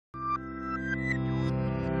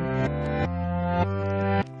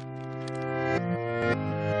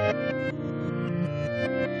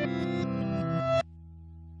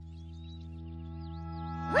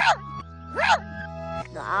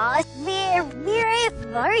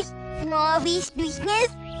Varg, Navis business.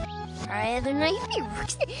 Rather nice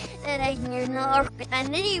works that I near no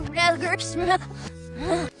and the burgers.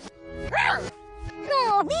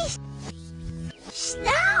 Navis.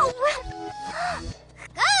 Stop!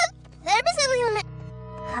 God, there was a limit.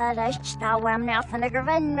 Had I stop where I'm now from the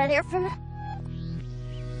Graven, rather from.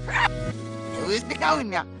 Who's the going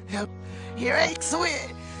now? Here I swear.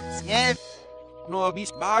 Scared.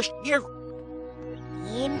 Navis bash here.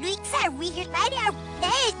 In weeks are we just right out.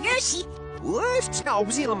 There's no shit. What's now,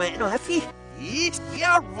 Zilman? No, happy. It's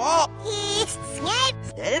your fault. It's scared.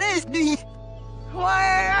 That is me.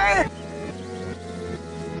 Where?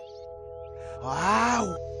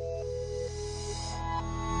 Wow.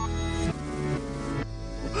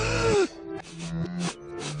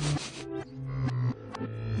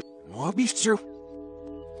 No, be true.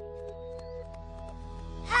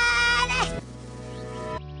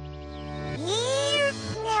 Here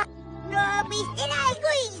now. No, be still I go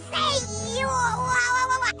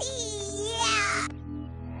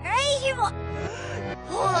say you.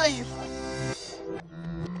 Oi.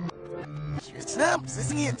 Shwitams,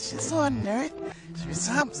 isn't it? Just one nerd.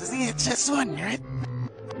 Shwitams, isn't it? Just one nerd.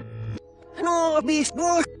 No, be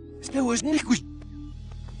small. That was liquid.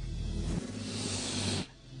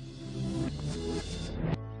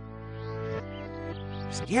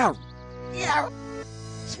 Yeah. Yeah.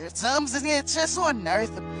 Shwitams, isn't it? Just one nerd.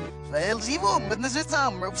 فالجيبهم بدنا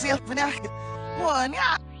شويتام وبصير بنحكي وان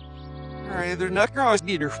يا هذا نكراس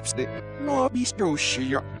دير نو بيستروش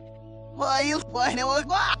يا وايل وانا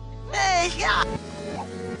وقع ايش يا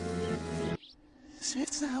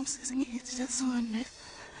شويتام سيسنيت just one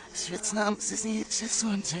شويتام سيسنيت just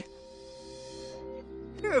one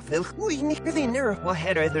Veel goeie niet beginnen, wat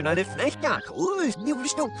had er naar de vleesjaak? Oeh, nieuwe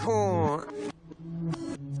stokkoor.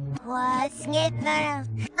 What's it now?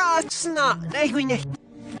 Katsna, nee, goeie niet.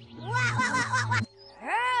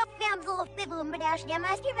 Bedrijf, ja,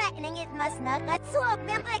 maar die rekening is maar snel. Dat zo op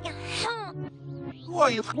mijn plek.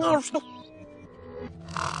 Why you knarst nog?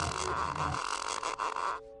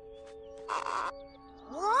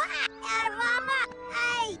 Mama,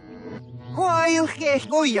 hey. Why you get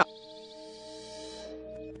goeie?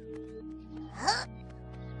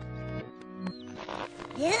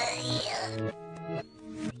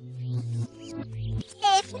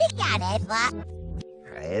 Steeds niet gaan even.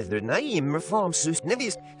 Er nee, mevrouw zus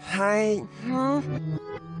nevis. Hij.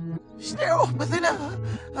 Stil, within er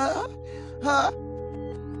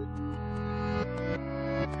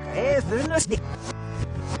is niet.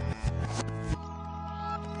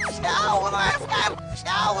 Stil, wat afgaan.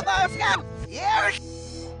 Stil, wat afgaan. Hier.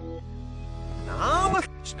 Nou,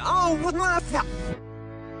 stil, wat afgaan.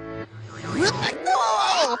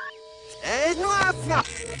 Steeds nog afgaan.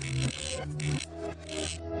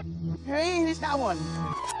 Hey, there's that one.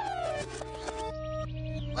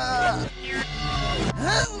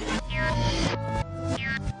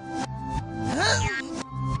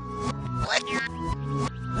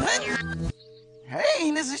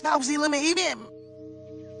 Hey, this is now Zealand even.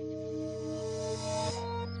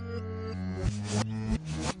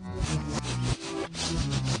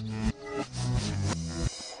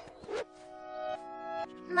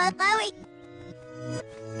 Maar Bowie.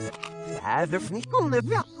 Ja, de fnikkel de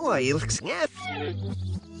wel heel snel.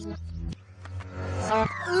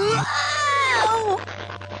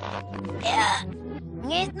 Ja,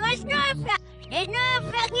 niet maar snel. Niet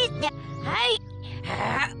maar niet. Hey.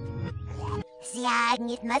 Ja,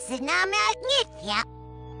 niet maar snel maar niet. Ja.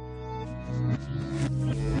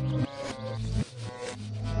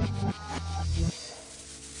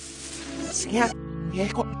 Ja,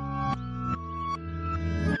 ja, kom.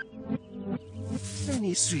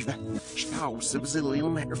 Any suiva. Stau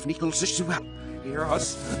subzilium and fnickel sishua. Hear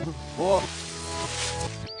us. Oh.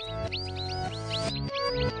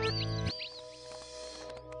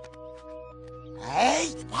 Hey,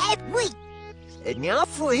 Hey, wait. and now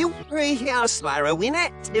for you, house fire win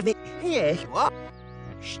it. Yeah, what?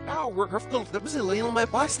 Stau worker filled the bazillion my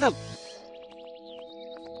pasta.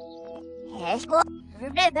 Yes, what?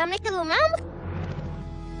 Remember me to mom?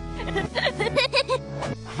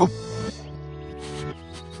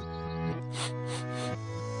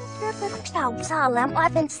 Stau salam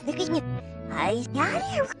I've sneaking. I got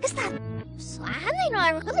here because that. So I know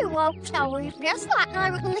I really walk stau if just like I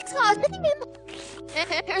really exhaust with him.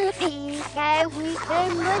 Okay, we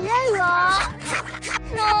can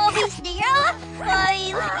no, be still.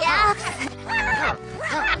 Yeah.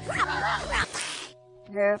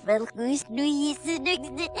 Perfect. Who's doing this?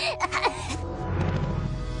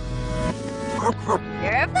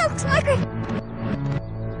 Perfect, smoker.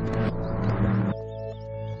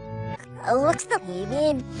 Looks the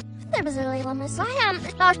baby. There was a little miss. I am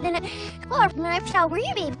lost in it. Clark, and I've shall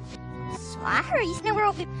read. So I heard he's never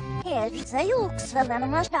open. Here's the looks for them. I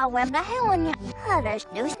must have went to hell on you. There's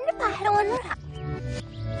news in the battle on the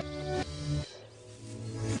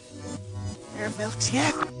Milk's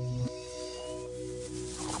yet.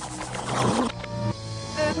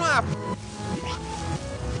 And up.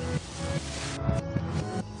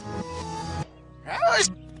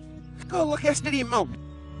 Go look at the mountain.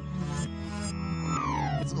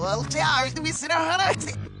 It's well towers to be sitting on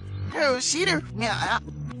it. Oh, sheeter. Yeah.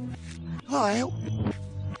 Oh,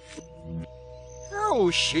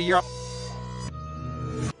 oh, she up.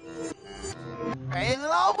 Right in the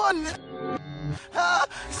long one.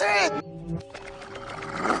 Sorry.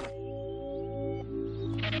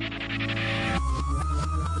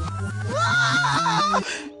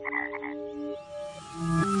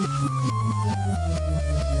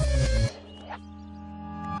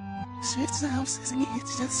 Switzerland is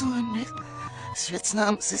niet just one.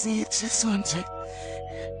 Switzerland is niet just one.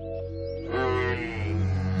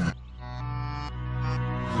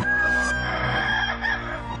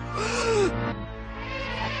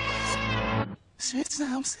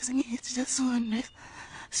 Switzerland is niet just one.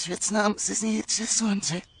 Switzerland is niet just one.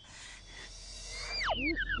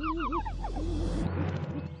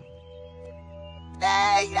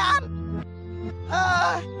 Nee, dan.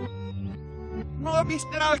 No, be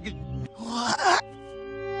stuck. What?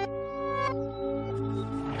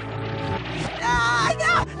 Ah,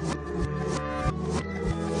 no!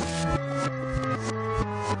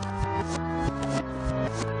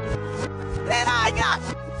 Then I got.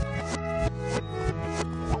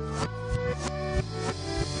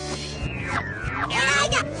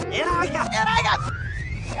 And I got.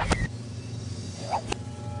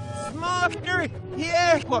 Smoker,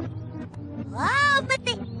 yeah, what? Oh, but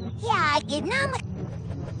the. Yeah, I get numb.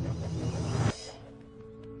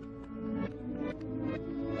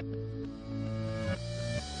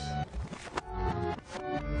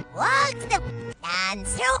 What's the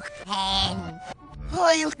answer? And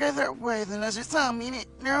Oh, you'll get that way, then as it's a minute,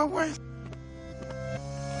 no way.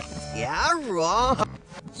 Yeah, wrong.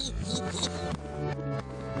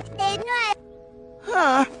 then what?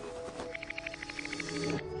 Huh?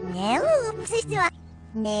 No, sister.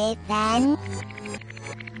 Nathan.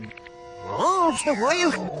 Oh, so why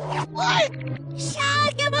you? What?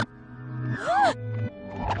 Shut up.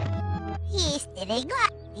 He's sitting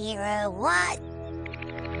up here, what?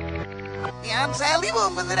 Yeah, I'm Sally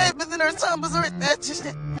Woman, but then our son was right. That's just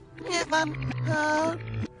it. Yeah, man.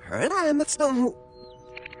 Heard I am at some.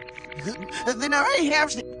 Then I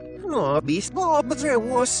have. No, be small, but there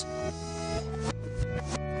was.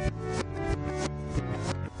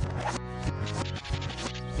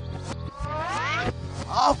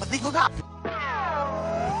 Oh, but they go up.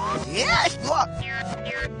 Yes, look.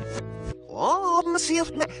 Oh,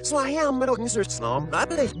 myself, so I am looking for some. I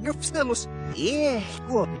believe you're still. Yeah,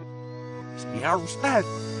 good. Yeah, respect.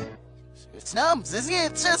 It's numbs, isn't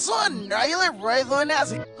it? It's just one. You live right on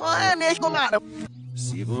as it. Oh, and it's going out.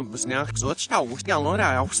 See, but now, so it's now, we're still on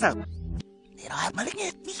our stuff. You know, I'm going to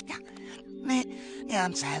get me. Yeah,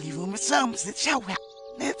 I'm Sally Woman, some that show out.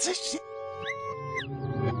 That's a shit.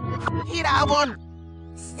 Here, I want.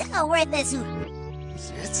 So, where this?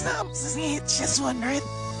 It's numbs, isn't it? It's just one, right?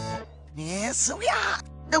 Yeah, so yeah.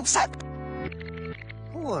 No, son.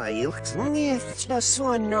 Why, it's just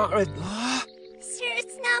one, not right. Sure,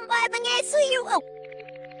 it's not by the guess you. Oh,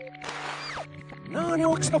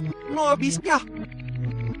 No, stop. No, be yeah.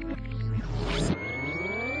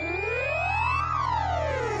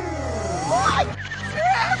 What?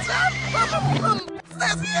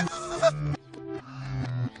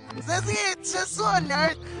 Says it's just one,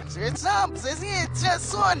 right? It's says it's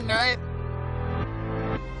just one, right?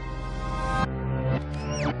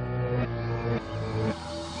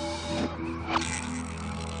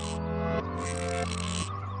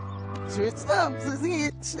 It's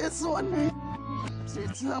just one night.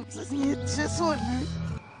 It's just one night.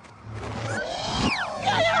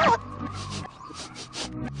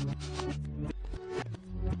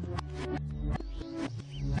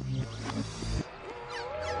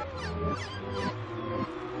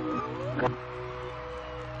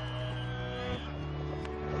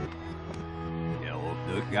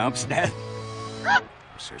 Upstairs.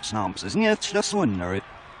 Search noms, isn't it? Just one night.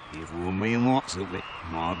 If we may not so late,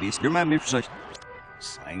 my beast remember such.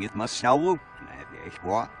 Slang it must show, maybe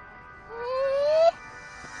what?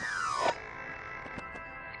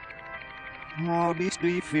 My beast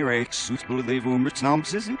be fear X, suitable they will rich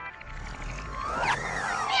noms, isn't it?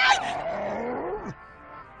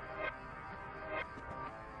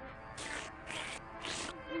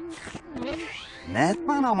 That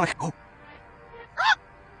man nou maar go.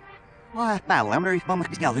 Nou, laat maar even met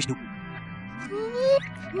snel eens doen.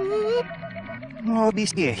 Nou,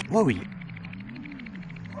 best echt, hoor je.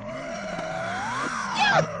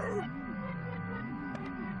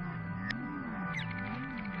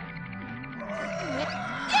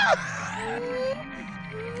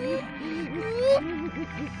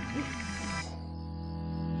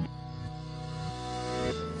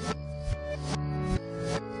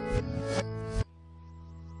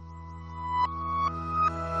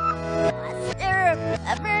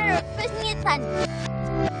 Pushing it, son.